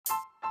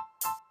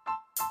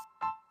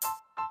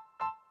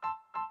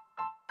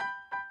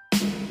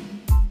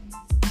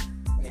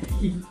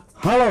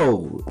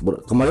Halo,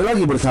 kembali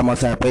lagi bersama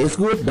saya PS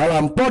Good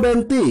dalam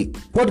Podentik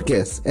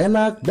Podcast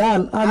Enak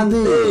dan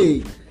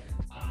Antik.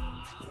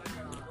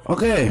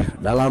 Oke,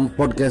 dalam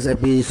podcast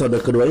episode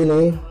kedua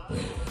ini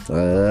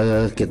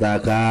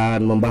kita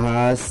akan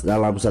membahas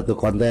dalam satu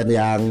konten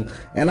yang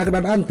enak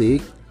dan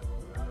antik,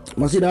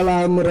 masih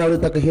dalam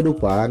realita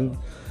kehidupan.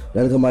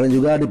 Dan kemarin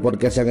juga di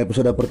podcast yang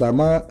episode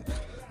pertama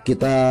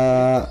kita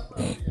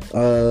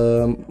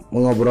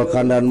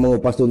mengobrolkan dan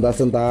mengupas tuntas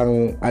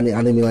tentang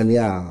anime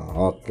milenial.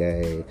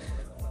 Oke,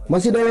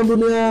 masih dalam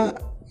dunia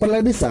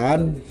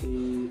perledisan,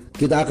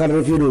 kita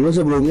akan review dulu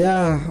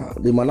sebelumnya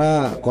di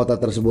mana kota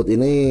tersebut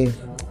ini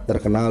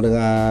terkenal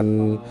dengan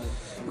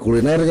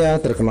kulinernya,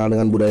 terkenal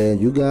dengan budayanya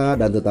juga,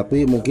 dan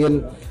tetapi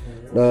mungkin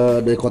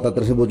di kota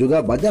tersebut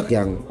juga banyak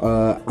yang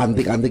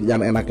antik-antik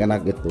dan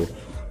enak-enak gitu.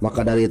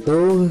 Maka dari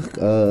itu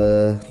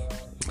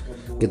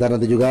kita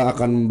nanti juga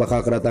akan bakal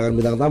kedatangan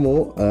bintang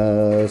tamu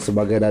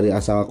sebagai dari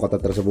asal kota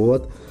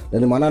tersebut, dan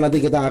dimana nanti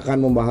kita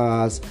akan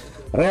membahas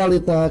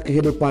realita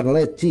kehidupan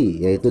leci,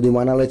 yaitu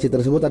dimana leci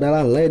tersebut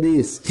adalah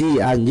Ladies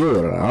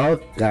Cianjur.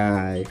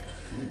 Oke.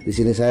 Di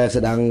sini saya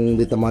sedang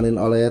ditemanin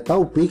oleh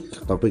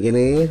Taufik. Taufik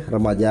ini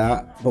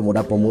remaja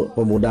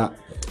pemuda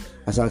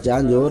asal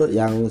Cianjur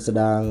yang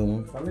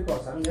sedang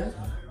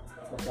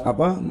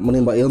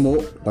menimba ilmu,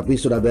 tapi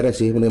sudah beres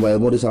sih menimba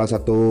ilmu di salah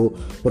satu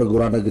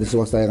perguruan negeri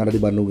swasta yang ada di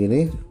Bandung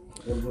ini.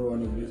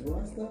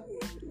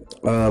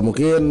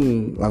 Mungkin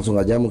langsung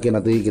aja, mungkin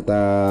nanti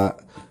kita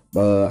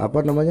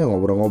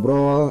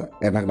ngobrol-ngobrol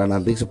enak dan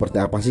nanti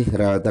seperti apa sih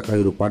realita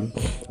kehidupan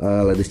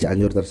Ladies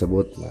Cianjur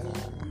tersebut. Nah,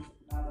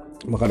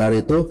 maka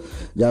dari itu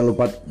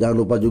jangan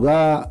lupa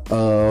juga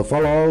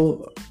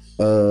follow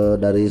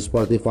dari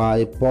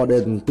Spotify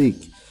Podentik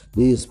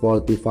di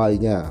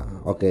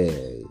Spotify-nya.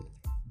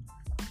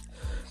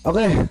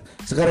 Oke,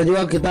 sekarang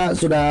juga kita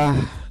sudah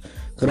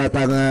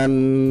kedatangan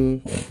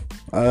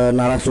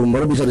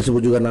narasumber, bisa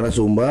disebut juga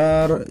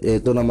narasumber,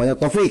 yaitu namanya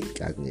Taufik.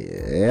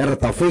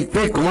 Taufik,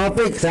 kumaha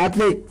Pik? Sehat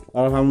Pik?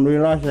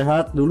 Alhamdulillah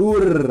sehat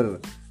dulur.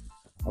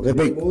 Oke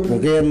Pik,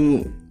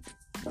 mungkin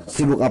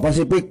sibuk apa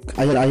sih Pik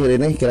akhir-akhir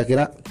ini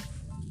kira-kira?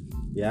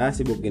 Ya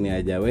sibuk ini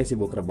aja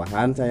sibuk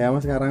rebahan saya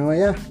mah sekarang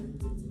ya.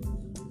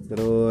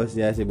 Terus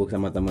ya sibuk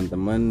sama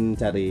teman-teman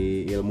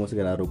cari ilmu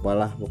segala rupa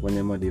lah,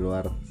 pokoknya mah di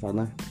luar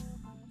sana.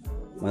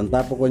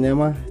 Mantap pokoknya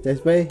mah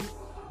CSP.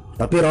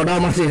 Tapi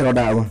roda mah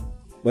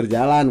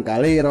berjalan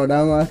kali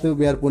roda mah tuh,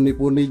 biar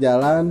pundi-pundi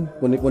jalan,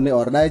 pundi-pundi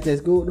ordai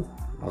CSku.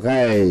 Oke.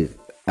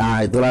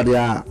 Nah, itulah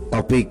dia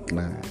Topik.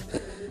 Nah,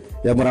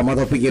 yang bernama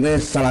Topik ini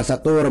salah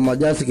satu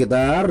remaja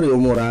sekitar di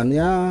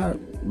umurannya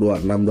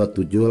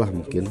 26-27 lah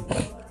mungkin.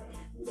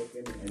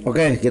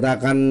 Oke,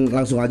 kita akan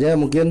langsung aja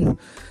mungkin.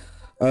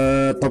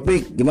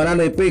 Topik, gimana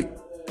nih Pik?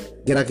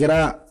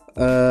 Kira-kira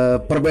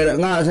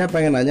perbedaan, saya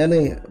pengen nanya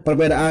nih,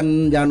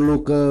 perbedaan, jangan dulu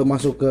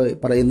masuk ke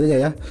pada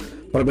intinya ya.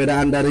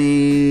 Perbedaan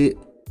dari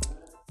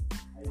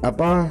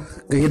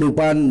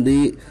kehidupan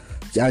di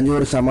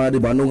Cianjur sama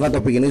di Bandung. Kan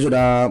Topik ini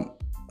sudah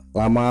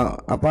lama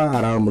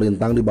aral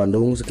melintang di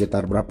Bandung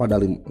sekitar berapa,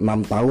 dari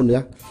 6 tahun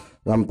ya.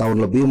 6 tahun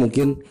lebih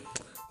mungkin,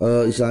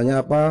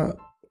 istilahnya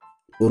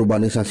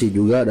urbanisasi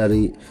juga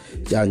dari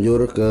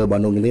Cianjur ke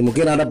Bandung ini.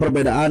 Mungkin ada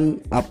perbedaan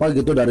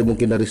gitu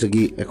mungkin dari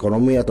segi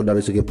ekonomi atau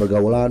dari segi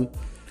pergaulan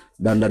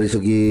dan dari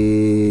segi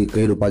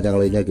kehidupan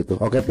yang lainnya gitu.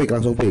 Oke Pik,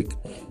 langsung Pik.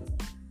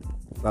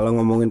 Kalau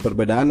ngomongin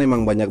perbedaan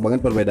emang banyak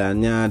banget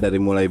perbedaannya, dari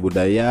mulai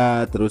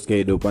budaya, terus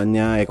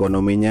kehidupannya,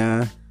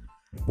 ekonominya.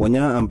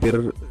 Pokoknya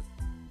hampir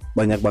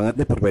banyak banget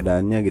deh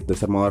perbedaannya gitu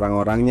sama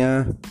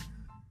orang-orangnya.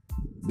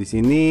 Di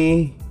sini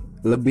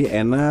lebih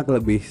enak,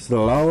 lebih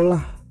slow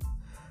lah,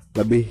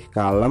 lebih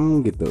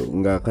kalem gitu,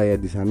 nggak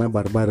kayak di sana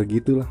barbar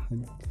gitulah.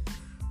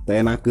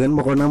 Teenakeun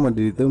pokoknya mah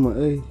di itu mah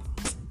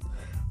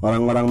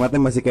orang-orang mate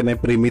masih kena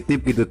primitif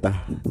gitu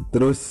tah.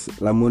 Terus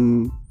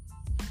lamun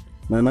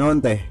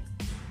nanaon teh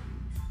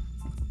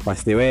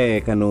pasti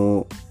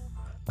kanu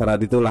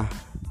karat itulah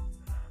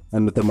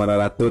anu teu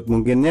mararatut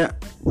mungkinnya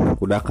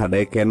udah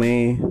kadek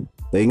kene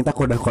teuing tak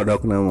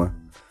kodok nama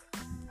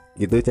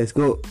gitu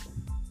Cesku.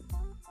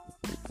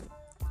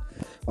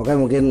 Oke,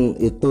 mungkin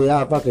itu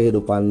ya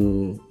kehidupan,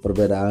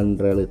 perbedaan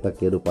realita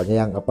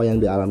kehidupannya yang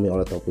dialami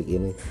oleh Topik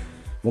ini.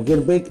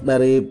 Mungkin Pik,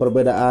 dari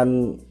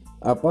perbedaan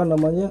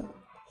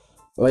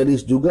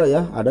ladies juga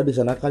ya, ada di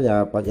sana kan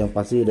ya, yang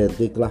pasti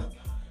identik lah.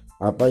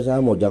 Misalnya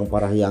Mojang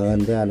Parahyangan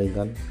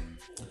kan.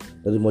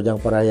 Dari Mojang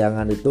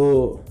Parahyangan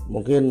itu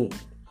mungkin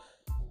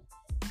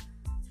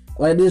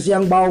ladies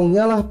yang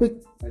baungnya lah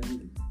Pik.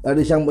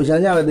 Ladies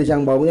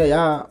yang baungnya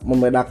ya,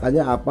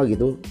 membedakannya apa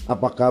gitu?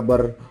 Apakah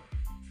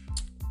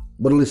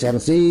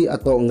berlisensi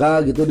atau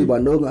enggak gitu di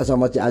Bandung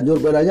sama Cianjur,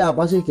 bedanya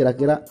apa sih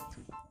kira-kira?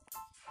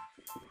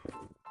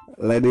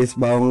 Ladies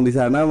baung di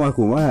sana mah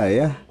kumaha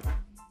ya?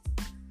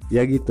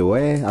 Ya gitu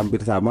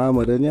hampir sama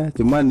modelnya.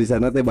 Cuman di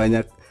sana teh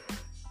banyak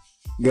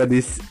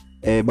gadis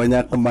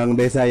banyak kembang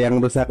desa yang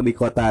rusak di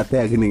kota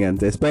teh gini kan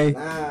CSP.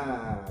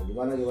 Nah,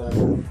 gimana?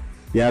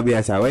 Ya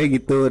biasa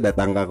gitu,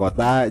 datang ke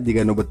kota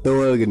jika nu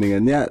betul gini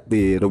kan ya,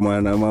 di rumah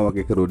nama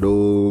pakai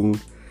kerudung.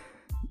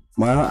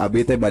 mah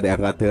abi teh bade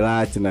angkat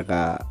heula cenah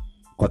ka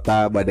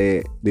kota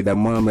bade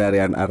didamel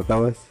melarian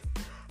artos.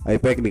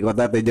 Aipek di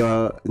kota teh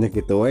jual nya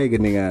kitu we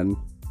geuningan.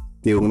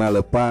 Tiungna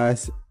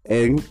lepas,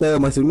 teu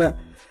maksudna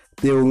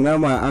tiungna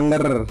mah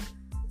anger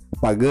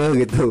pageuh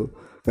gitu.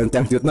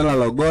 Kencang cutna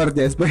lalogor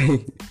CSP.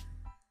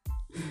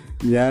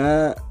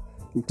 Ya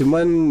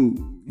cuman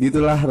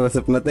gitulah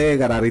resepna teh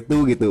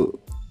kararitu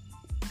gitu.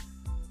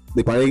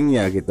 Di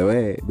palingnya gitu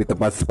di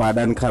tempat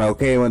sepadan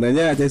karaoke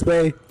mananya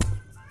CSP.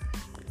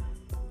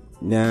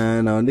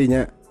 Nya naon di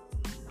nya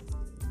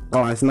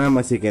kelasna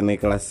masih kene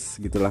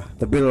kelas gitulah.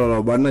 Tapi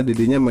lolobana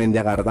didinya main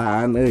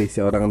Jakartaan si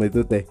orang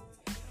itu teh.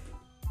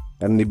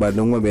 Kan di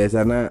Bandung mah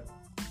biasana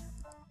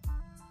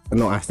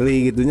anu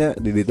asli gitunya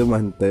di ditu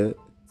mah henteu.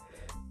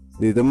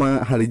 Di ditu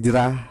mah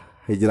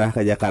hijrah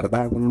ke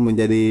Jakarta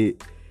menjadi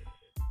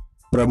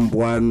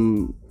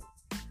perempuan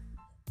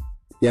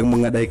yang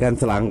menggadaikan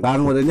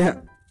selangkang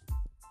maksudnya.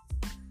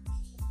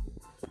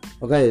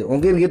 Oke,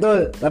 mungkin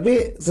gitu.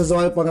 Tapi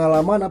sesuai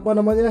pengalaman apa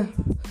namanya?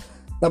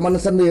 Teman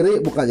sendiri,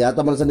 bukan ya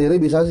teman sendiri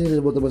bisa sih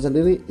disebut teman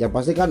sendiri. Yang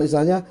pasti kan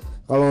istilahnya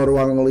kalau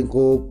ruang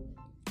lingkup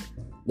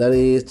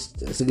dari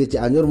segi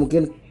Cianjur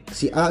mungkin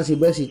si A, si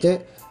B, si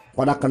C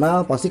pada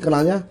kenal, pasti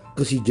kenalnya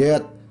ke si Z,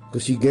 ke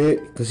si G,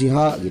 ke si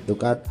H gitu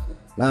kan.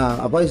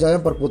 Nah, apa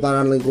istilahnya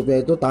perputaran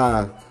lingkupnya itu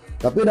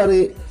tapi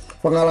dari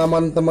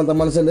pengalaman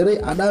teman-teman sendiri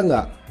ada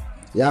nggak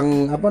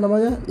yang apa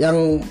namanya?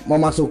 Yang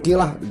memasuki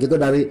lah gitu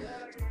dari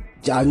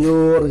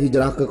Cianjur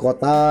hijrah ke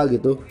kota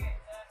gitu.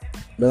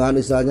 Dengan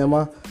istilahnya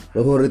mah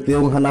luhur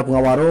tiung handap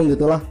ngawarung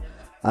gitulah.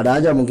 Ada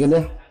aja mungkin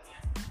ya.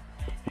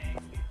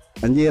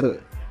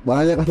 Anjir,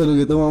 banyak atuh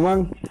gitu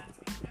mamang.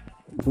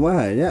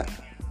 Kumaha nya?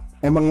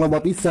 Emang loba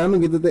pisan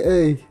gitu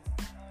teh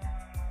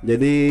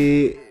Jadi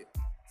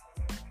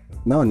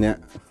naon nya?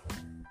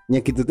 Nya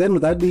kitu teh nu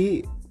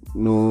tadi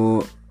nu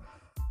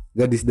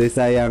gadis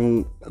desa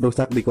yang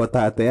rusak di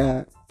kota teh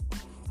ya.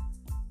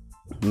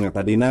 Nah,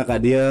 tadina ka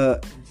dia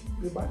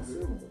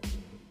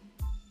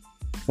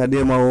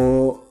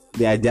mau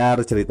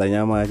diajar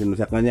ceritanya mah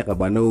misalkannya ke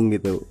Bandung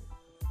gitu.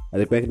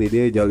 Ada pek di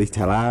dia joli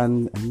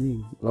jalan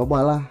anjing loba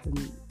lah.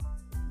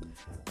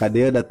 Ka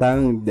dia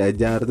datang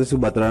diajar terus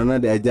subatrana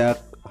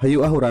diajak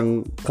hayu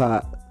urang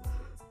ka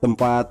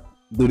tempat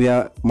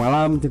dunia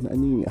malam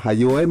anjing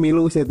hayu we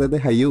milu saya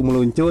teh hayu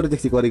meluncur cek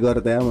si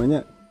korigor teh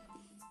namanya.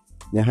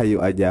 Nya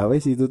hayu aja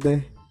we situ teh.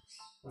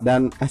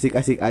 Dan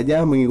asik-asik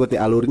aja mengikuti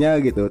alurnya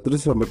gitu.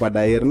 Terus sampai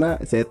pada akhirnya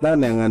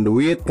setan yang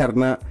duit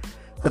karena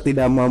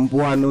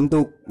ketidakmampuan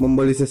untuk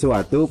membeli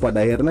sesuatu,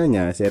 pada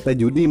akhirnya setan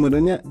judi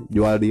modelnya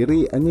jual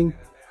diri anjing.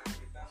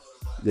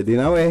 Jadi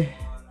nawe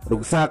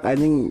rusak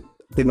anjing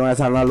tinu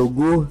asalna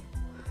lugu.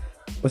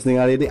 Pas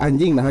ningali di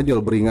anjing nah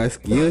jual beringas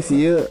kieu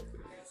sieun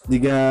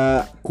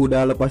jika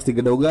kuda lepas di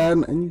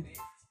gedogan anjing.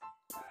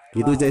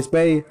 Gitu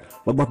CSP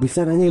loba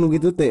pisan anjing nu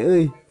kitu teh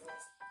euy.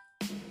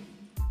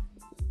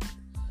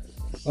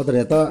 Oh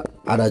ternyata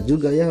ada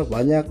juga ya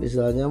banyak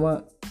istilahnya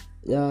mah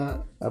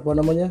ya apa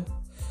namanya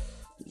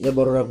ya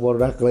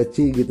borak-borak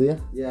leci gitu ya.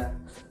 Ya.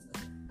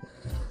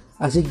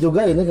 Asik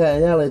juga ini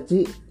kayaknya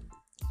leci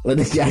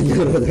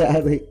Cianjur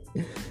tadi.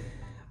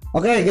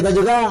 Oke kita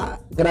juga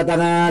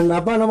kedatangan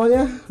apa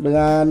namanya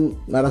dengan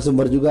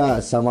narasumber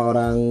juga sama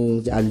orang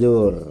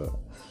Cianjur.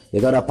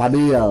 Itu ada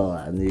Padil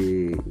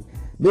anjing.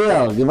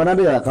 Dil, gimana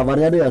Dil?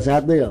 Kabarnya Dil?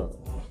 Sehat Dil?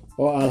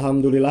 Oh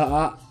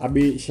alhamdulillah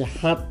abi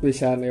sehat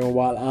pisan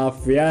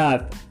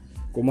walafiat.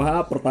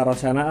 Kumaha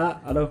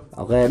pertarosana aduh.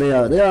 Oke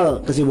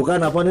Dil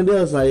kesibukan apa nih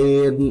Dil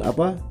selain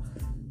apa?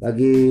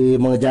 Lagi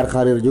mengejar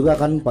karir juga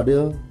kan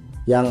Padil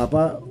yang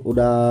apa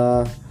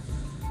udah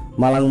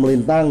malang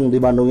melintang di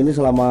Bandung ini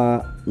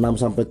selama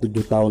 6-7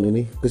 tahun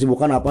ini.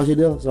 Kesibukan apa sih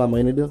Dil selama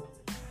ini Dil?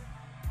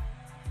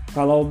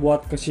 Kalau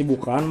buat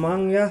kesibukan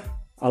mang ya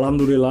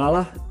alhamdulillah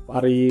lah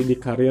hari di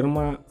karir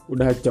mah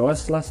udah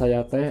jos lah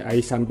saya teh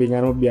ai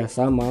sampingan mah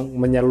biasa mang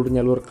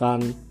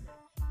menyalur-nyalurkan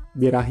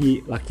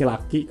birahi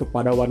laki-laki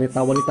kepada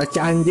wanita-wanita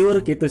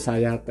Cianjur gitu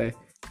saya teh.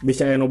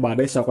 Bisa anu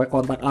bade sok we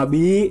kontak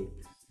abi.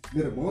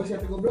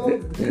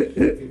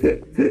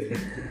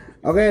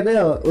 Oke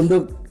Dil,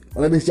 untuk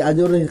ladies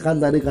Cianjur nih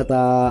kan tadi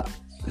kata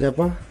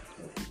siapa?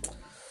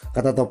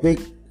 Kata topik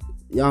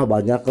ya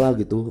banyak lah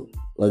gitu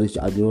ladies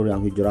Cianjur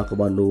yang hijrah ke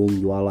Bandung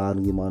jualan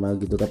gimana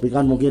gitu. Tapi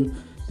kan mungkin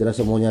tidak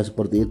semuanya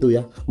seperti itu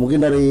ya. Mungkin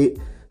dari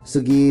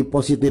segi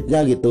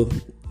positifnya gitu.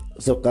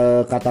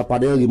 Kata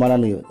Padel gimana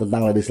nih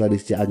tentang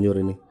ladies Cianjur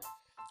ini?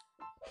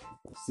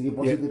 Segi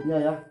positifnya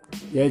ya.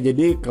 Ya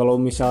jadi kalau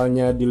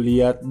misalnya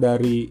dilihat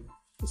dari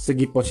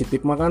segi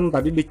positif mah kan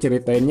tadi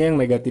diceritainnya yang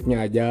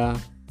negatifnya aja.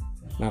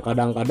 Nah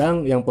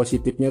kadang-kadang yang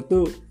positifnya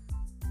tuh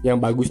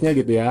yang bagusnya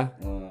gitu ya.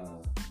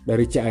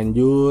 Dari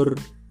Cianjur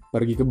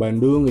pergi ke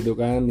Bandung gitu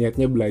kan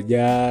niatnya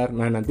belajar.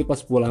 Nah nanti pas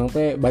pulang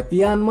teh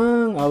batian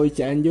mang awi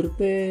Cianjur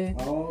teh.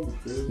 Oh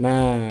betul.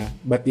 Nah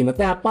batina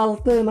teh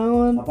apal teh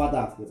naon? Apa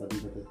tak?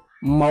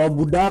 Mau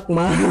budak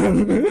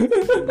mang.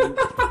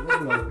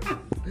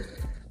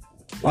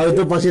 Oh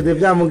itu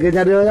positifnya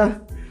mungkinnya dia ya.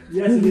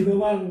 Ya segitu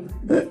mang.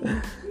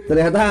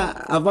 Ternyata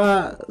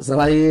apa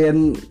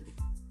selain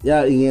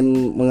ya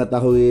ingin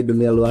mengetahui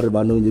dunia luar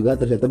Bandung juga,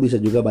 ternyata bisa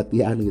juga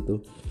Batian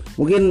gitu.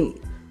 Mungkin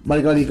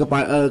balik lagi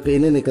ke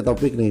ini nih, ke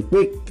topik nih.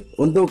 Pik,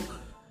 untuk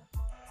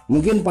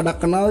mungkin pada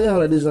kenal ya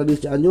ladies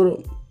Cianjur,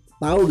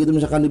 tahu gitu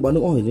misalkan di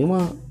Bandung, oh ini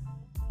mah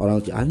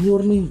orang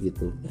Cianjur nih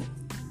gitu.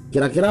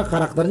 Kira-kira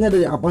karakternya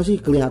dari apa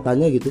sih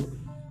kelihatannya gitu?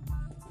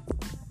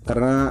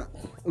 Karena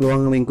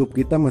ruang lingkup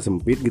kita mah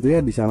sempit gitu ya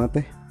di sana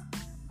teh.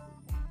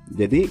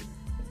 Jadi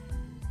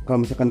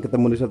kalau misalkan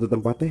ketemu di suatu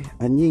tempat teh,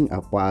 anjing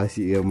apa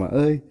sih ieu mah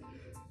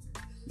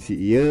si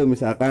ieu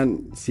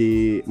misalkan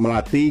si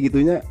Melati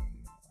gitunya,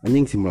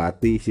 anjing si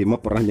Melati si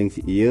mah pernah jeung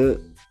si ieu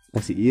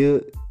kasih ieu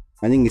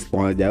anjing geus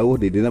poal jauh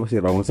di dina pasti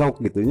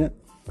rongsok gitunya.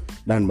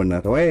 Dan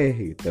bener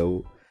weh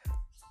gitu.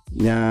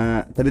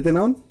 Nya tadi teh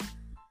naon?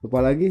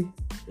 Lupa lagi.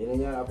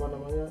 Ininya apa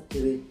namanya?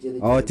 Ciri-ciri.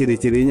 Oh,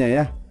 ciri-cirinya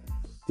ya.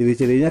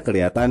 Ciri-cirinya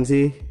kelihatan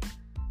sih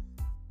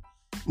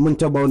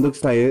mencoba untuk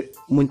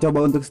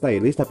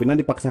stylish tapi na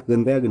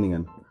dipaksakeun teh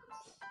geuningan.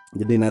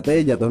 Jadi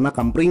nate jatuhna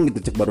kampring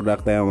gitu cek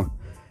barudak teh mah.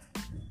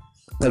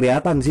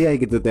 Kelihatan sih ya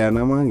gitu teh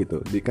nama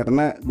gitu.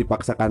 Karena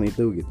dipaksakan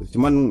itu gitu.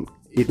 Cuman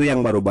itu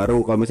yang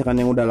baru-baru. Kalau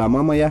misalkan yang udah lama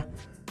mah ya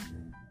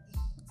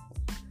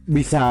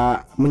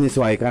bisa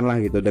menyesuaikan lah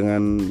gitu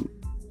dengan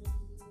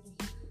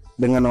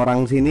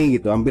orang sini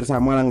gitu, hampir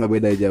sama lah, nggak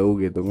beda jauh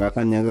gitu. Nggak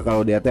akan nyangka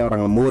kalau dia teh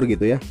orang lembur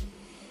gitu ya.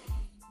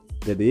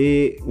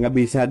 Jadi nggak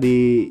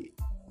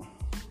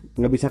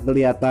bisa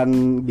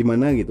kelihatan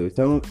gimana gitu.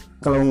 So,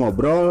 kalau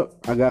ngobrol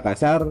agak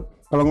kasar,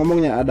 kalau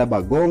ngomongnya ada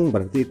bagong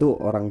berarti itu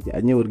orang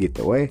Cianjur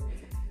gitu weh.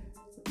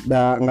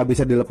 Nggak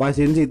bisa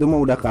dilepasin sih, itu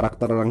mah udah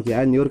karakter orang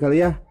Cianjur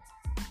kali ya.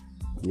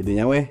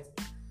 Jadinya weh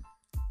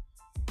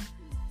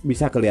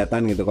bisa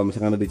kelihatan gitu kalau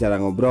misalkan ada cara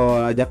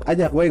ngobrol,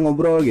 ajak weh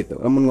ngobrol gitu.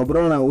 Namun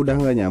ngobrol nah udah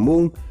nggak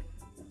nyambung,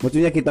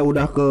 maksudnya kita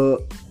udah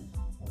ke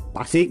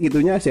Tasik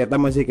gitunya, saya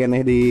masih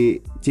keneh di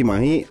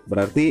Cimahi,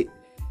 berarti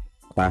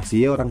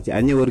Tasik orang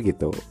Cianjur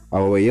gitu,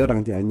 awewe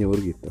orang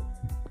Cianjur gitu.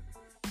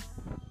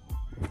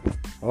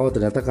 Oh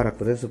ternyata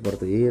karakternya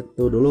seperti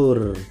itu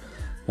dulur.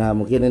 Nah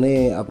mungkin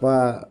ini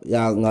apa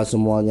ya, nggak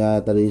semuanya,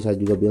 tadi saya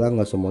juga bilang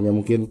nggak semuanya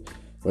mungkin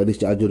ladies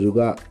Cianjur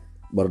juga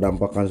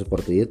berdampakkan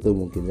seperti itu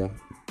mungkin ya.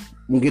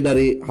 Mungkin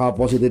dari hal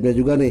positifnya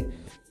juga nih,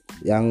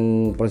 yang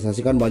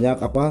prestasi kan banyak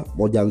apa,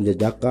 Mojang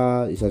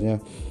Jejaka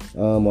istilahnya,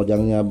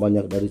 Mojangnya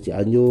banyak dari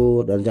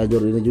Cianjur, dan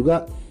Cianjur ini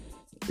juga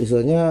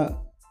istilahnya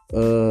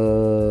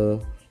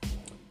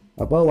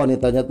apa,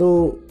 wanitanya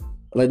tuh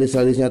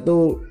ladiesnya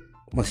tuh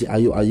masih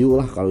ayu-ayu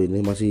lah, kalau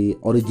ini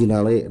masih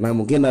originale. Nah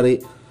mungkin dari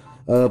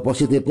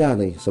positifnya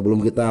nih,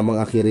 sebelum kita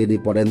mengakhiri di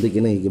Podentik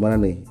ini, gimana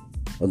nih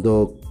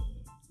untuk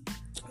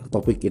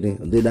topik ini,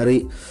 nanti dari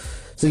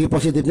segi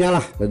positifnya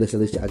lah ladies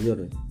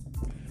Cianjur nih.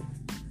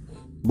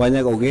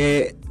 Banyak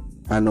oge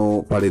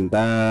anu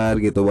palintar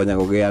gitu, banyak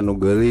oge anu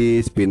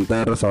geulis,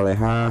 pinter,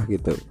 solehah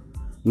gitu.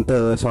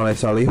 Ente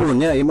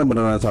soleh-solihunnya ieu mah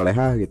beneran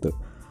solehah gitu.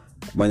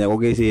 Banyak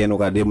oge sih anu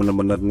ka dia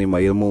bener-bener nimba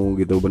ilmu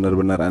gitu,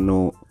 bener-bener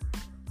anu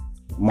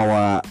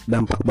mawa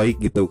dampak baik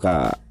gitu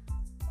ka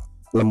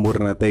lembur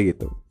nate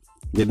gitu.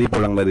 Jadi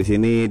pulang dari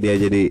sini dia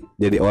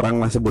jadi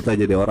orang lah, sebutlah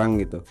jadi orang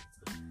gitu.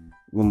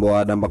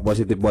 Membawa dampak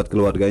positif buat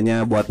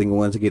keluarganya, buat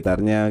lingkungan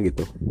sekitarnya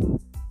gitu.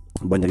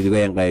 Banyak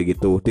juga yang kayak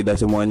gitu. Tidak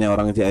semuanya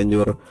orang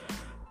Cianjur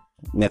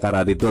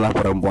nyekarat itulah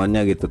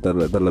perempuannya gitu,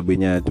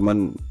 terlebihnya.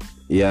 Cuman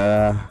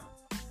ya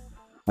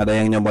ada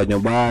yang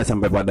nyoba-nyoba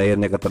sampai pada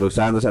akhirnya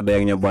keterusan, terus ada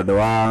yang nyoba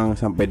doang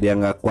sampai dia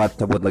nggak kuat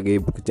cabut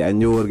lagi ke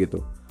Cianjur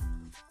gitu.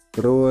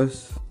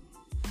 Terus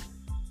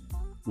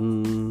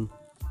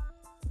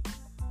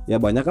ya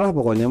banyak lah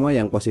pokoknya mah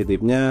yang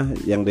positifnya.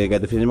 Yang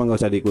negatifnya mah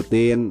gak usah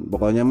diikutin.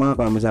 Pokoknya mah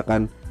kalau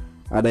misalkan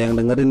ada yang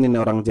dengerin ini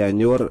orang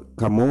Cianjur,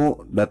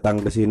 kamu datang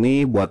ke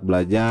sini buat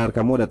belajar,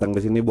 kamu datang ke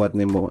sini buat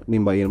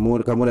nimba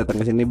ilmu, kamu datang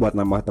ke sini buat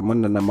nambah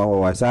teman dan nambah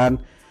wawasan.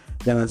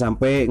 Jangan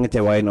sampai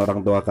ngecewain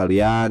orang tua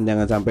kalian,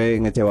 jangan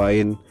sampai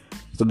ngecewain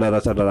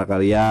saudara-saudara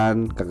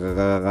kalian,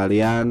 kakak-kakak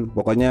kalian.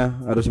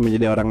 Pokoknya harus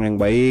menjadi orang yang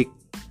baik.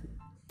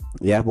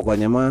 Ya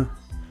pokoknya mah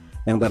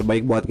yang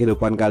terbaik buat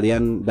kehidupan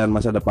kalian dan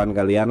masa depan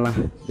kalian lah.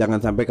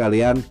 Jangan sampai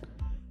kalian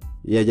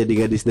ya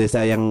jadi gadis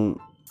desa yang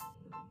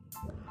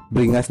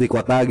beringas di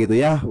kota gitu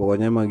ya.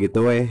 Pokoknya mah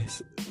gitu weh.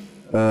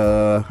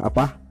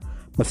 Apa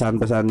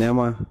pesan-pesannya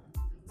mah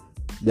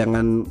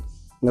jangan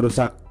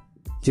ngerusak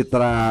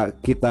citra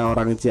kita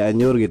orang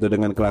Cianjur gitu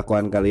dengan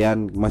kelakuan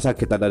kalian. Masa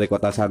kita dari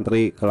kota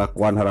santri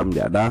kelakuan haram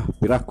jadah,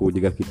 piraku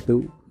juga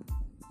gitu.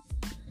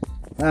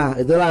 Nah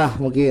itulah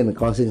mungkin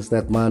closing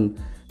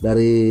statement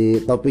dari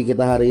topik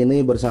kita hari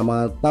ini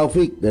bersama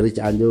Taufik dari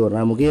Cianjur.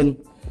 Nah mungkin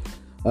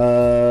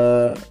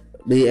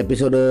di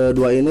episode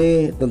 2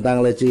 ini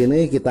tentang Leci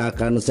ini kita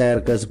akan share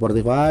ke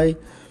Spotify.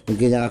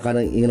 Mungkin yang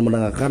akan ingin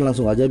mendengarkan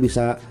langsung aja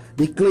bisa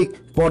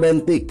diklik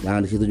Podentik.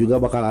 Nah di situ juga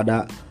bakal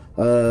ada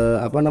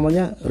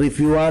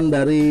reviewan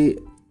dari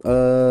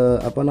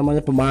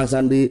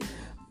pembahasan di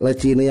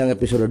Leci ini yang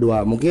episode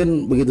 2.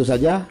 Mungkin begitu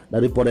saja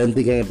dari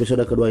Podentik yang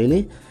episode kedua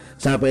ini.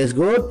 Sampai is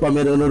good,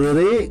 pamit undur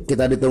diri.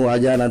 Kita ditunggu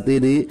aja nanti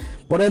di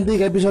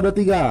Podentik episode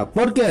 3,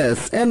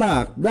 podcast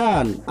enak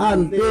dan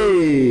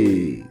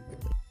anti.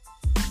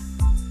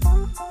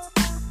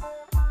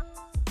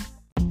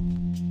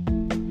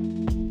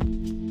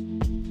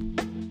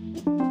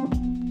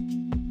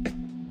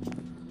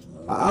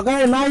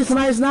 Oke, nice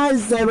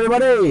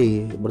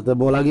everybody.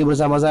 Bertemu lagi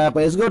bersama saya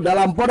PS Good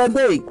dalam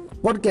Podentik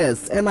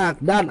Podcast Enak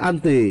dan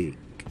Antik.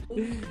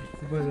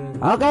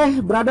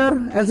 Oke, brother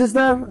and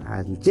sister,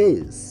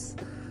 anjis.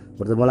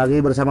 Bertemu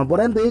lagi bersama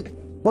Podentik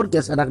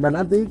Podcast Enak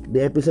dan Antik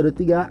di episode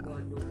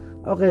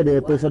 3. Oke,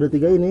 di episode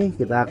 3 ini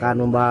kita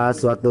akan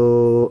membahas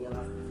suatu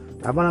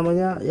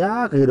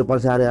kehidupan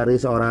sehari-hari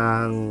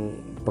seorang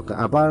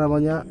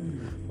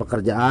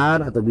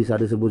pekerjaan atau bisa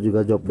disebut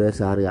juga job desk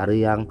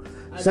sehari-hari yang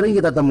sering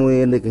kita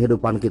temuin di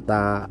kehidupan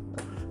kita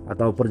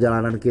atau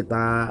perjalanan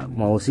kita,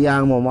 mau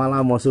siang, mau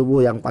malam, mau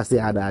subuh, yang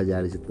pasti ada aja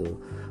di situ.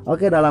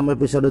 Oke, dalam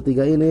episode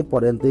 3 ini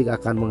Podentik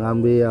akan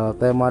mengambil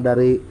tema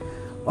dari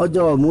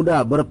ojol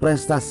muda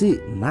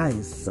berprestasi.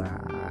 Nice.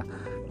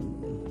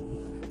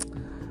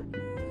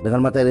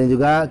 Dengan materi ini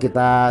juga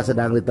kita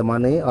sedang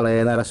ditemani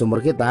oleh narasumber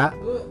kita,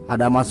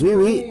 ada Mas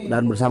Wiwi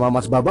dan bersama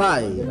Mas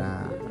Babai.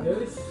 Nah,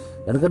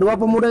 dan kedua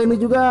pemuda ini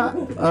juga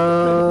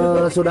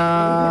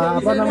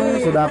sudah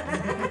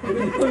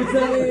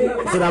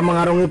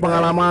mengarungi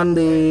pengalaman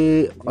di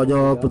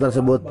ojol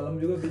tersebut.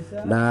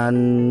 Dan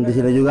di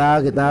sini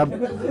juga kita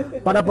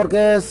pada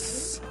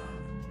podcast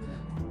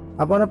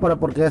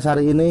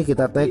hari ini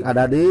kita tag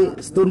ada di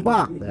Stun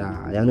Park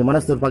ya, yang dimana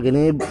Stun Park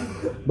ini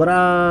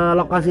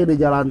berlokasi di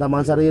Jalan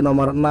Taman Sari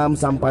nomor 6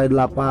 sampai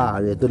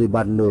 8, yaitu di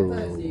Bandung.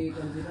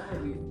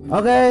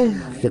 Oke,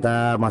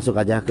 kita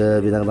masuk aja ke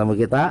bintang tamu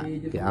kita.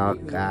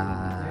 Oke.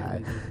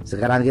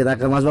 Sekarang kita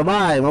ke Mas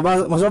Babai.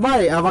 Mas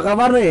Babai, apa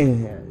kabar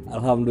nih?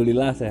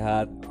 Alhamdulillah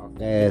sehat.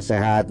 Oke,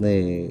 sehat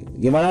nih.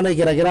 Gimana nih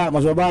kira-kira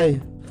Mas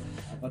Babai?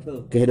 Apa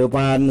tuh?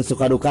 Kehidupan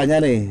suka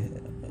dukanya nih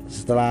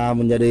setelah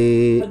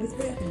menjadi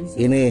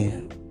ini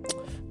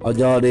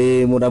ojol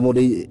di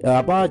muda-mudi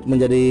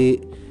menjadi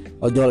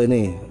ojol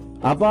ini.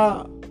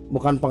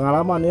 Bukan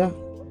pengalaman ya,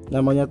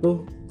 namanya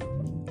tuh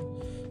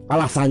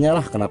alasannya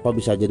lah kenapa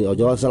bisa jadi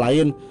ojol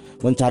selain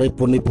mencari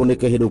pundi-pundi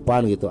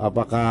kehidupan gitu.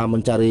 Apakah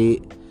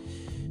mencari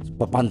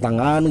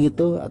pepantangan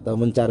gitu atau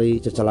mencari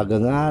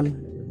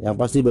cecelagengan? Yang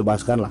pasti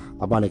bebaskan lah.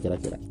 Apa nih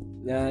kira-kira?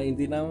 Ya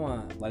intina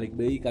mah balik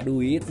deui ka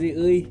duit sih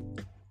euy.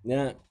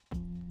 Nya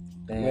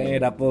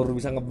dapur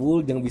bisa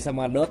ngebul jeung bisa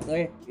madot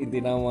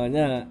intina mah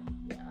nya.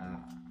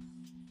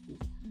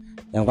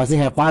 Yang pasti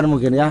hepan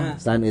mungkin ya.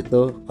 Selain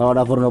itu kalau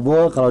dapur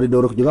ngebul, kalau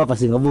diduruk juga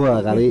pasti ngebul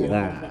kali.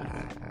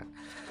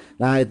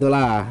 Nah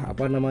itulah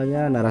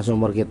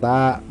narasumber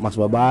kita Mas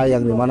Babai,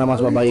 yang dimana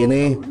Mas Babai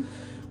ini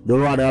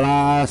dulu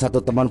adalah satu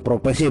teman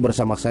profesi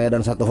bersama saya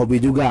dan satu hobi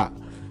juga,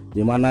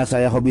 dimana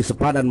saya hobi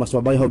spa dan Mas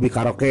Babai hobi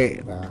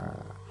karaoke. Nah,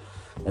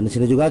 dan di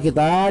sini juga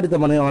kita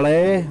ditemani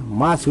oleh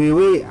Mas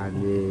Wiwi.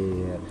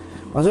 Anjir,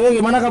 Mas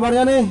Wiwi gimana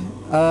kabarnya nih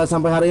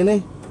sampai hari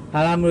ini?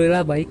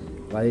 Alhamdulillah baik.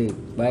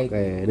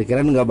 Oke,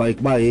 dikirain nggak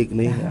baik-baik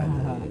nih.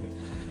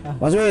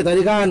 Mas Wiwi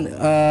tadi kan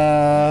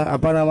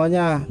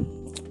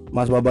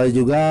Mas Babai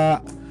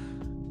juga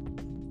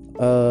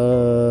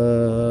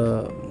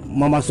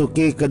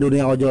memasuki ke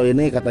dunia ojol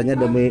ini katanya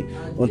demi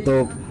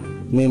untuk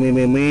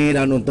mimi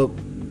dan untuk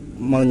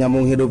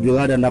menyambung hidup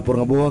juga dan dapur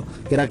ngebul.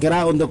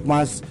 Kira-kira untuk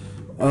Mas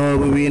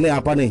Wiwi ini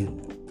apa nih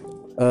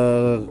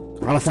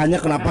alasannya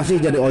kenapa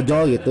sih jadi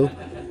ojol gitu?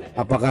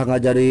 Apakah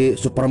nggak jadi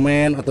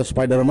Superman atau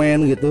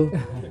Spiderman gitu?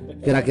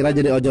 Kira-kira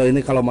jadi ojol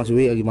ini kalau Mas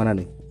Wiwi gimana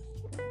nih?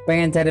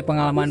 Pengen cari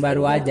pengalaman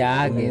baru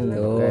aja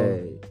gitu.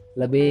 Okay.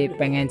 Lebih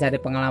pengen cari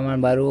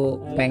pengalaman baru,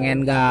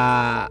 pengen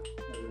gak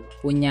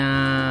punya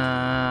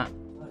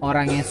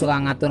orang yang suka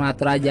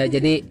ngatur-ngatur aja.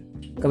 Jadi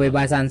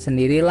kebebasan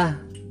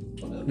sendirilah,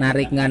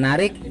 narik gak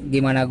narik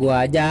gimana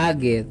gua aja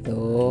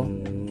gitu.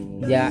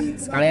 Ya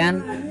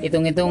sekalian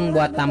hitung-hitung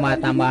buat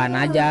tambah-tambahan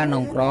aja,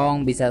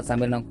 nongkrong bisa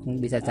sambil nongkrong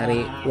bisa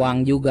cari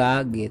uang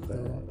juga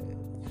gitu.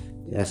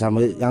 Ya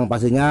sama yang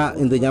pastinya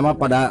intinya mah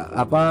pada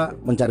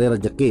mencari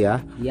rezeki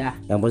ya. Iya.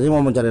 Yang pasti mau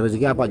mencari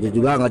rezeki apa aja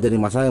juga nggak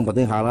jadi masalah, yang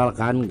penting halal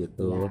kan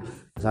gitu.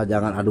 Asal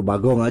jangan adu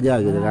bagong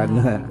aja gitu kan.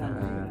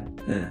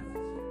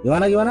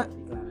 Gimana?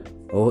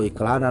 Oh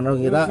iklan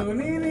kita.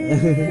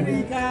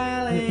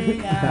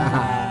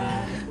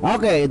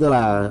 Oke,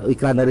 itulah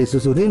iklan dari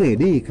susu ini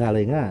di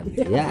Kalengan.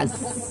 Yes.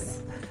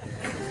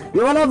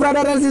 Gimana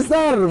brother dan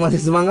sister,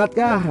 masih semangat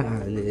kah?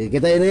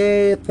 Kita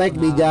ini tag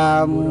di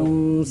jam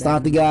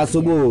 2:30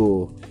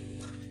 subuh.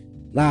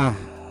 Nah,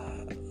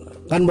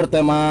 kan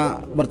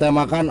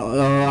bertemakan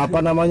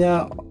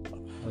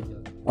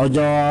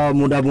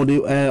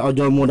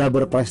ojol muda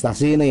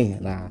berprestasi nih.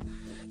 Nah,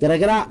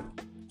 kira-kira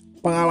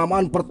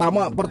pengalaman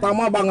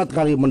pertama banget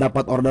kali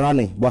mendapat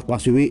orderan nih buat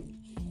Mas Wiwi.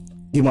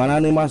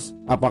 Gimana nih Mas?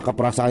 Apakah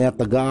perasaannya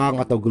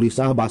tegang atau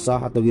gelisah, basah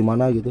atau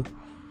gimana gitu?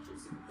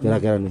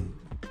 Kira-kira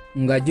nih.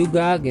 Enggak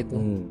juga gitu.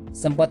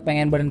 Sempat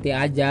pengen berhenti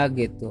aja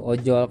gitu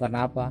ojol,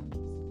 karena apa?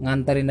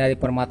 Nganterin dari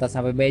Permata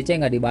sampai BC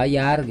nggak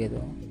dibayar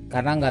gitu,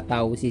 karena nggak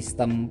tahu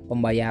sistem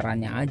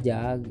pembayarannya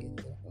aja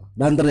gitu.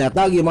 Dan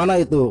ternyata gimana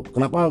itu?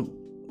 Kenapa?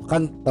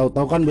 Kan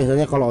tahu-tahu kan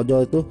biasanya kalau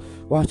ojol itu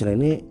wah cara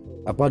ini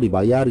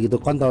dibayar gitu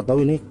kan,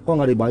 tahu-tahu ini kok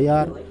nggak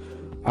dibayar.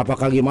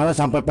 Apakah gimana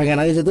sampai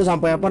pengen nangis itu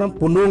sampai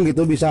pundung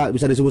gitu, bisa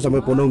disebut sampai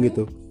pundung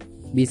gitu?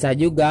 Bisa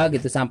juga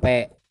gitu,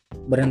 sampai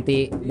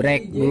berhenti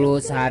break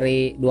dulu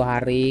sehari 2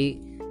 hari,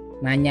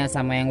 nanya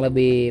sama yang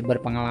lebih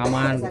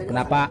berpengalaman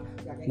kenapa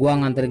gua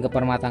nganterin ke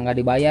Permata nggak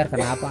dibayar,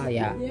 kenapa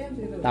ya,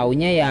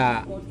 taunya ya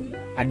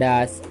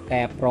ada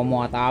kayak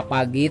promo atau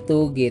apa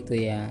gitu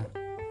ya,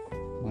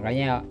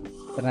 makanya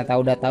ternyata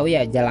udah tahu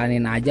ya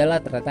jalanin aja lah,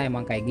 ternyata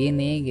emang kayak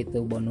gini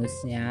gitu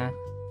bonusnya.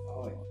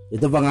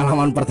 Itu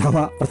pengalaman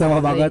pertama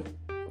banget.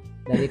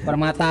 Dari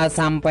Permata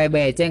sampai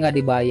BC nggak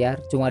dibayar,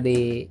 cuma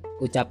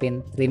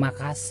diucapin terima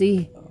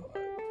kasih,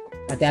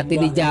 hati-hati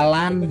di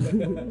jalan.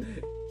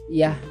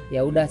 Ya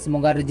udah,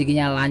 semoga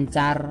rezekinya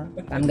lancar,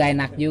 kan gak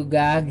enak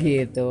juga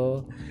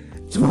gitu.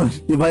 Cuma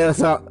dibayar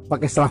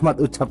pakai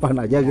selamat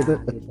ucapan aja gitu.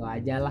 Gitu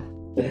aja lah.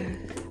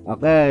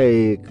 Oke,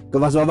 ke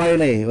Mas Babay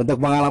nih untuk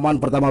pengalaman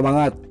pertama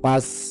banget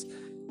pas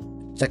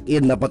check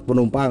in dapat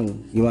penumpang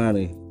gimana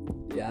nih?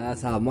 Ya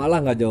sama lah,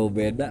 nggak jauh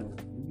beda.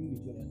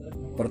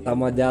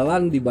 Pertama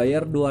jalan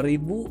dibayar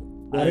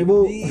 2.000.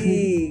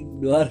 2.000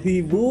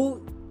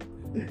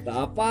 tak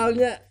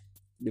apalnya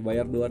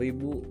dibayar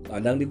 2.000,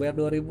 kadang dibayar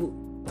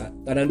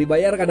 2.000, kadang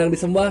dibayar kadang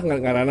disembah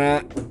karena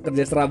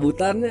kerja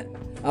serabutannya.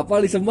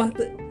 Apa disembah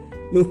tuh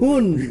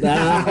nuhun,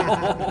 nah,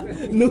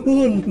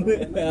 nuhun,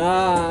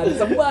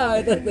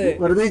 disembah itu teh.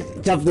 Berarti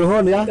cap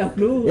nuhun ya. Cap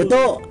nuhun.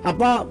 Itu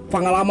apa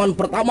pengalaman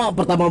pertama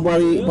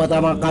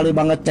kali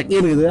banget check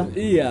in gitu ya?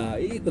 Iya,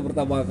 itu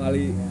pertama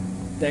kali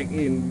check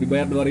in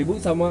dibayar 2.000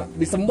 sama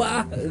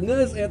disembah,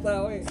 geus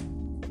eta we.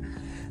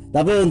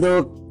 Tapi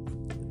untuk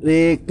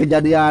di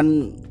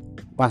kejadian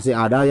pasti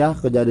ada ya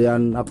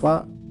kejadian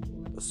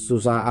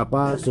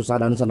susah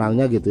dan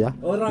senangnya gitu ya,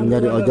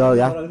 menjadi ojol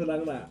ya.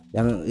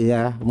 Yang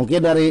iya mungkin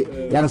dari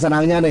yang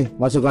senangnya nih,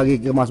 masuk lagi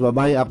ke Mas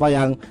Babay, apa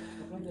yang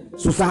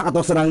susah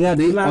atau senangnya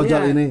di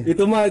ojol ini?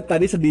 Itu mah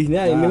tadi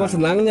sedihnya, ini mah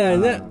senangnya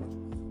nya.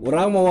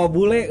 Urang mau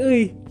bule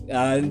euy.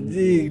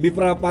 Anjing, di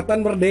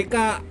perapatan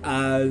Merdeka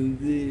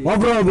anjing.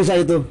 Ngobrol bisa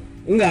itu?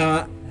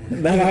 Enggak,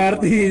 udah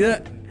ngerti ya.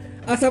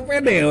 Asa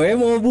pede we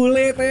mau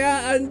bule teh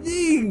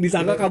anjing,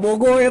 disangka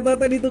kabogo eta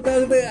teh di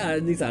tukang teh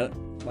anjing.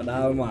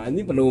 Padahal mah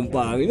anjing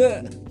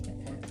penumpangnya.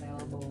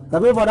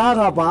 Tapi padahal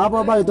nggak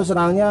apa-apa Pak, itu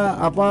senangnya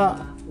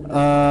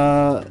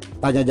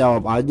tanya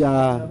jawab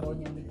aja.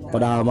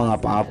 Padahal mah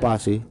nggak apa-apa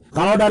sih.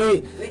 Kalau dari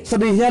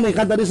sedihnya nih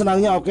kan tadi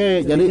senangnya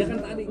oke. Jadi Kan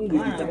tadi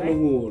dicap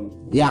nuhun.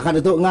 ya kan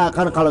itu nggak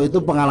kan, kalau itu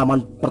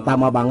pengalaman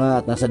pertama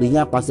banget. Nah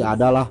sedihnya pasti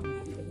ada lah.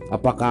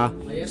 Apakah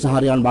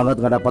seharian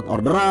banget nggak dapat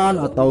orderan,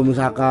 atau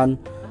misalkan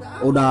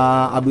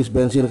udah habis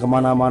bensin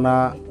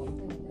kemana-mana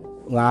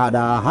nggak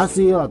ada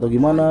hasil atau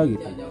gimana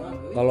gitu.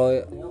 Kalau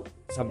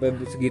sampai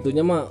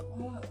segitunya mah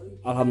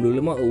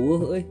alhamdulillah mah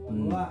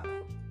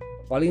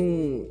paling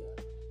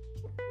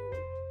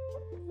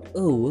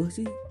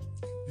sih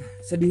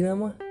sedihnya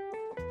mah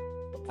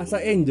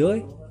asa enjoy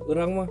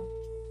urang mah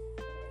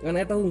kan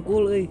eta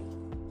hungkul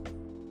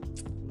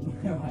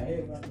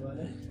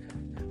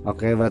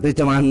Oke, berarti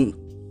cuman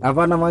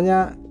apa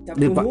namanya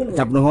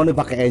cap nuhun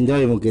dipakai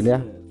enjoy mungkin ya.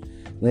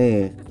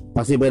 Nih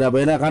pasti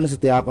beda-beda kan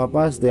setiap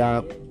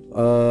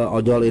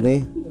ojol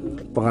ini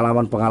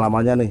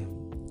pengalamannya nih.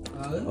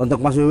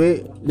 Untuk Mas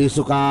Wiwi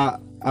disuka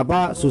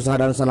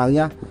susah dan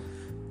senangnya.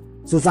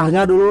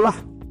 Susahnya dulu lah.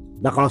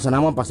 Nah kalau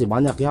senang mah pasti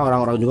banyak ya,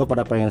 orang-orang juga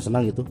pada pengen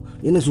senang gitu.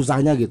 Ini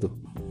susahnya gitu.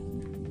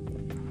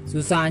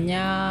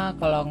 Susahnya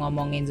kalau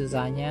ngomongin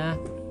susahnya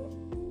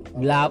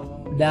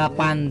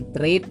 8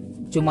 trip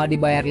cuma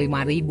dibayar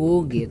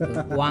 5.000 gitu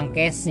uang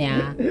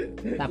cashnya,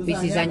 tapi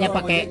sisanya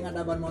pakai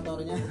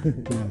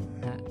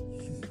nah,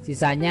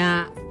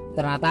 sisanya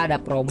ternyata ada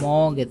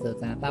promo gitu,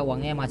 ternyata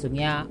uangnya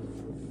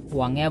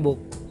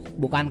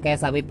bukan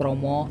cash tapi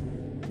promo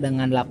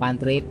dengan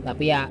 8 trip,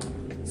 tapi ya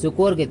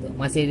syukur gitu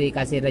masih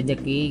dikasih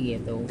rezeki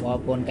gitu,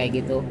 walaupun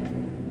kayak gitu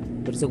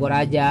bersyukur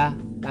aja.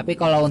 Tapi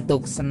kalau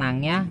untuk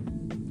senangnya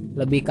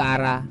lebih ke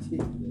arah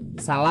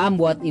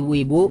salam buat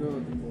ibu-ibu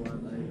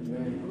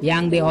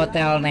yang di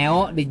Hotel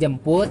Neo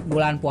dijemput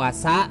bulan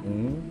puasa.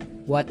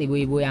 Buat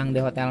ibu-ibu yang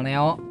di Hotel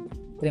Neo,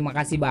 terima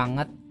kasih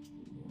banget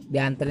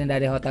dianterin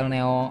dari Hotel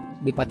Neo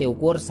di Pati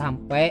Ukur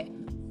sampai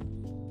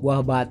Buah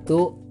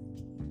Batu.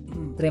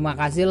 Terima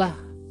kasih lah,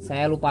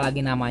 saya lupa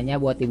lagi namanya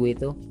buat ibu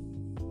itu.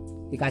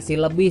 Dikasih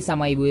lebih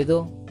sama ibu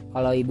itu.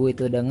 Kalau ibu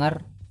itu denger,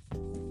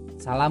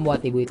 salam buat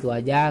ibu itu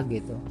aja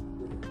gitu.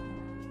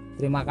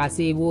 Terima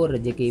kasih ibu,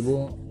 rezeki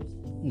ibu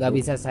nggak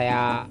bisa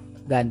saya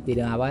ganti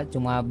dengan apa,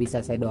 cuma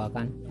bisa saya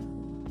doakan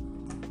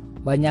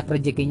banyak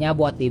rezekinya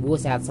buat ibu,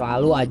 sehat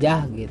selalu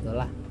aja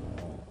gitulah.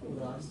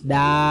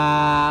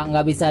 Dan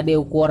nggak bisa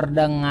diukur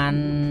dengan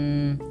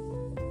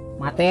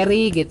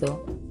materi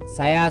gitu.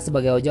 Saya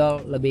sebagai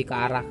ojol lebih ke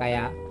arah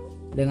kayak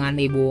dengan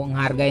ibu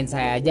ngehargain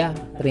saya aja,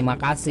 terima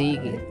kasih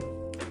gitu.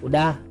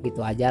 Udah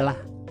gitu aja lah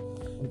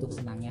untuk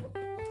senangnya.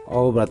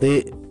 Oh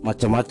berarti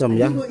macam-macam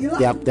ya,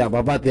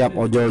 tiap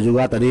ojol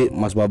juga. Tadi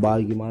Mas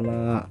Babay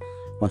gimana,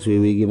 Mas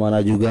Wiwi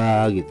gimana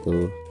juga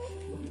gitu.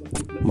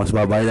 Mas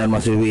Babay dan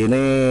Mas Wiwi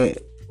ini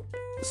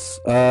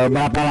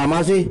berapa lama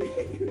sih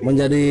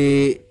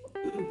menjadi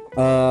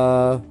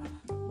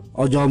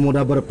ojol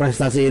muda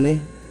berprestasi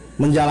ini?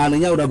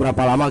 Menjalaninya udah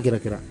berapa lama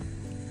kira-kira?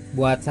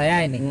 Buat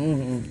saya ini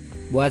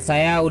Buat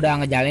saya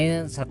udah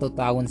ngejalanin 1,5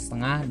 tahun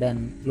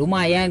dan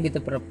lumayan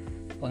gitu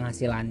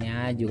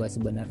penghasilannya juga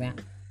sebenarnya.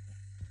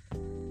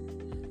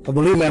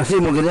 Kebeli Mercy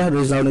mungkin ya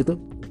dari tahun itu.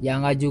 Ya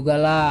nggak juga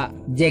lah,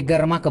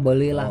 Jagger mah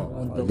kebeli lah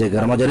untuk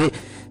Jagger mah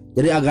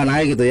jadi agak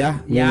naik gitu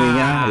ya. ya,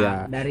 Miminya, ya.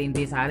 dari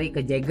Intisari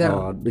ke Jagger.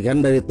 Oh, kan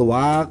dari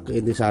Tuak,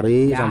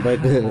 Intisari Ya. sampai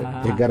ke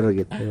Jagger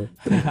gitu.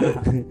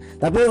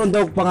 Tapi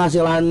untuk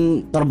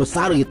penghasilan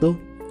terbesar gitu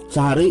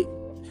sehari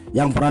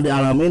yang pernah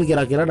dialamin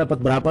kira-kira dapat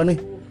berapa nih?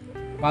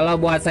 Kalau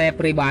buat saya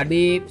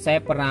pribadi,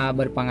 saya pernah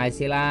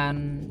berpenghasilan,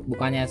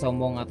 bukannya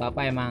sombong atau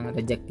apa, emang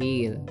rezeki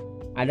gitu.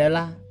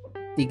 Adalah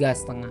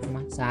 3,5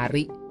 mah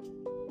sehari.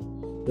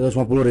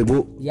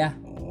 150.000. Ya,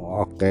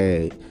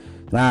 Oke.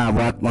 Nah,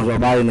 buat Mas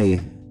Babai nih.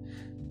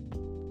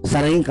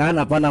 Sering kan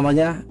apa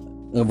namanya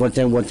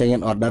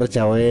ngebonceng-boncengin order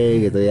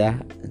cewek gitu ya.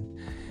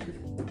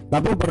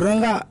 Tapi pernah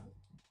nggak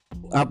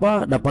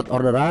apa dapat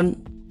orderan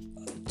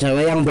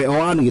cewek yang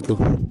BO-an gitu?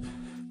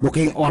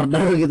 Booking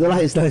order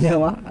gitulah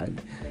istilahnya mah.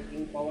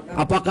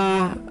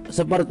 Apakah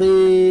seperti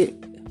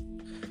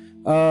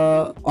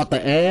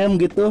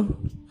OTM gitu?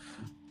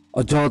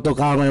 Ojol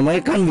tukar memai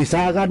kan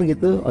bisa kan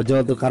gitu.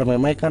 Ojol tukar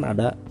memai kan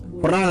ada.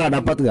 Pernah nggak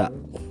dapat nggak?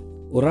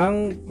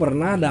 Orang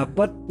pernah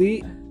dapat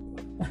di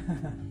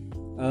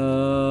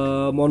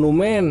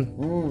monumen.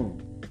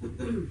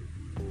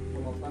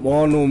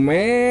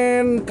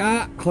 Monumen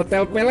Kak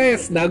Hotel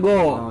Palace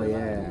Dago. Oh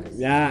yes.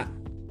 Ya.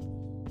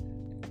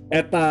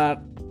 Eta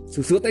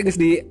susu teh geus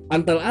di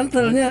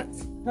antel-antelnya.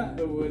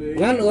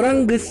 Kan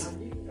orang geus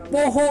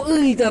poho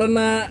euy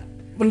carana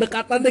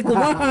pendekatan teh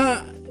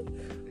kumaha.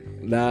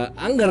 Da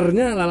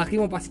anggernya lalaki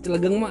mah pasti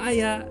celegeng mah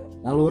aya.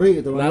 Naluri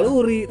gitu.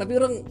 Naluri, tapi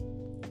orang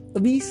teu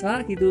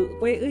bisa gitu.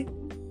 Poe euy.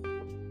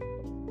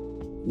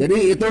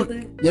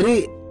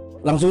 Jadi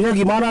langsungnya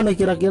gimana nih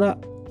kira-kira?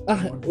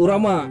 Ah,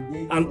 urang mah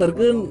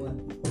anterkeun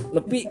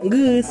lepi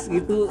geus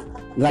gitu.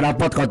 Nggak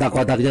dapat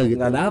kotak-kotaknya gitu.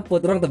 Nggak dapet,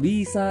 orang teu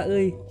bisa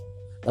euy.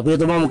 Tapi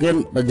itu mah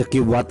mungkin rezeki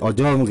buat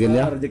ojol mungkin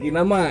ya. Rezeki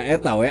nama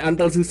eta we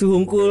antel susu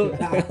hungkul.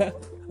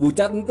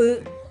 Bucat henteu.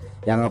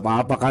 Ya nggak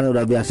apa-apa kan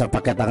udah biasa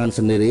pakai tangan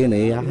sendiri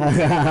ini ya.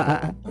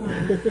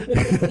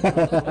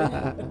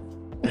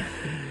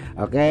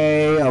 Oke,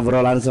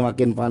 obrolan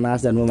semakin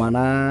panas dan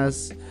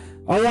memanas.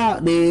 Oh ya,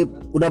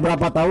 udah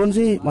berapa tahun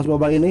sih Mas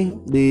Baba ini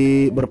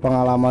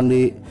berpengalaman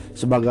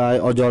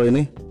sebagai ojol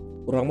ini?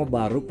 Urang mah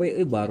baru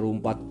baru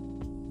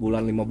 4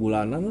 bulan 5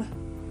 bulanan lah.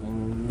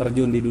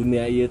 Terjun di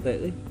dunia ieu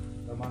teh.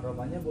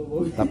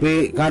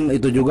 Tapi kan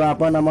itu juga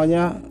apa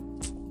namanya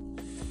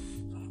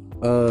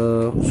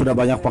sudah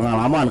banyak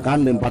pengalaman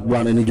kan di 4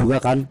 bulan ini juga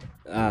kan.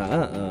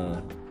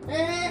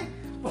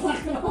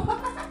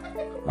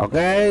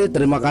 Oke,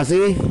 terima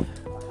kasih.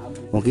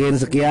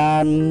 Mungkin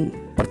sekian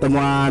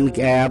pertemuan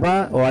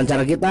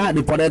wawancara kita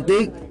di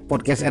Podetik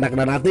Podcast Enak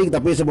dan Atik.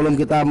 Tapi sebelum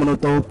kita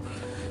menutup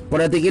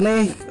Podetik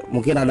ini,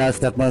 mungkin ada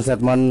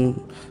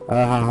statement-statement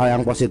hal-hal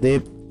yang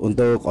positif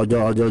untuk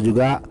ojol-ojol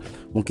juga.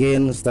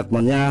 Mungkin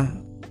statementnya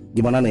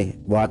gimana nih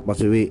buat Mas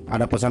Wiwi?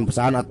 Ada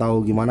pesan-pesan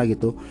atau gimana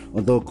gitu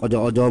untuk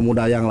ojol-ojol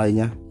muda yang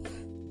lainnya?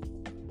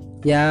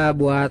 ya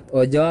buat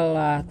ojol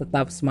lah,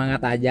 tetap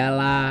semangat aja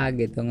lah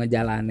gitu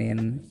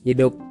ngejalanin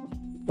hidup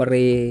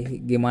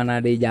perih gimana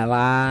di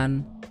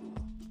jalan.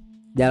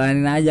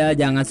 Jalanin aja,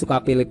 jangan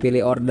suka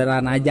pilih-pilih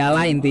orderan aja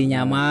lah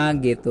intinya mah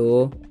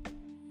gitu.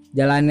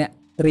 Jalannya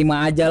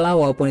terima aja lah,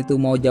 walaupun itu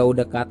mau jauh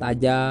dekat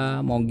aja,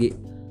 mau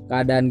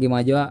keadaan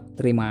gimana juga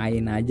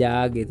terimain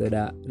aja gitu.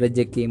 Udah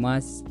rezeki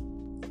mas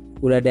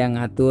udah ada yang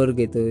ngatur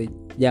gitu,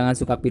 jangan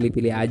suka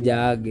pilih-pilih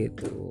aja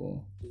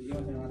gitu.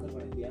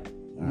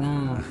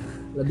 Nah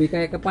lebih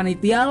kayak ke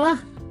panitia lah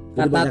Jadi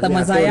kata banyak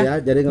teman diatur saya ya,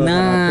 jadi nggak usah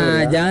ngatur nah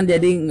ya. jangan,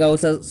 jadi nggak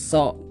usah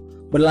sok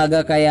berlaga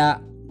kayak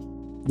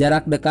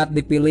jarak dekat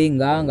dipilih,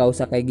 nggak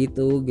usah kayak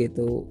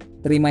gitu.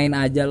 Terimain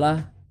aja lah,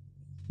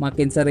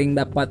 makin sering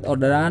dapat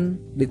orderan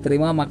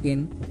diterima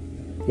makin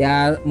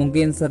ya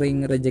mungkin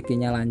sering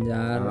rezekinya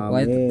lancar.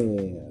 Pokoknya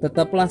Amin.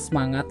 tetaplah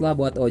semangat lah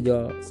buat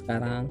ojol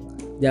sekarang,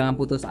 jangan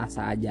putus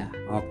asa aja.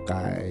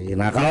 Oke.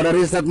 Nah, kalau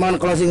dari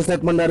closing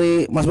statement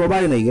dari Mas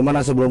Boba ini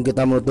gimana sebelum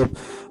kita menutup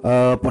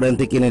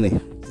Podentik ini nih?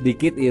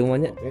 Sedikit ieu mah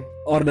nya.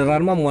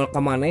 Orderan mah moal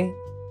ka maneh?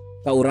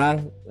 Ka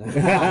urang.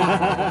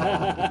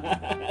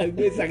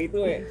 Geus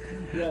sakitu we.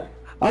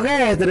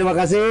 Oke, terima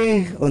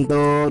kasih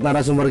untuk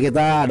narasumber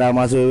kita ada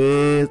Mas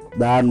Wiwit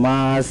dan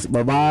Mas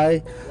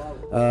Babai.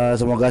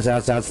 Semoga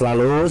sehat-sehat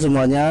selalu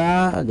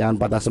semuanya, jangan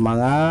patah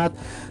semangat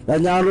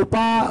dan jangan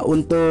lupa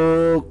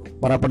untuk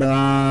para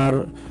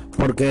pendengar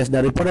podcast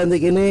dari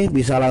Podentik ini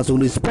bisa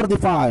langsung di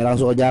Spotify,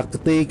 langsung aja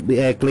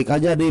klik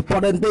aja di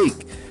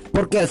Podentik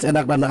Podcast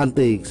Enak dan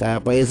Antik. Saya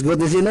PS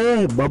Good di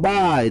sini. Bye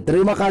bye.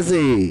 Terima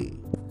kasih.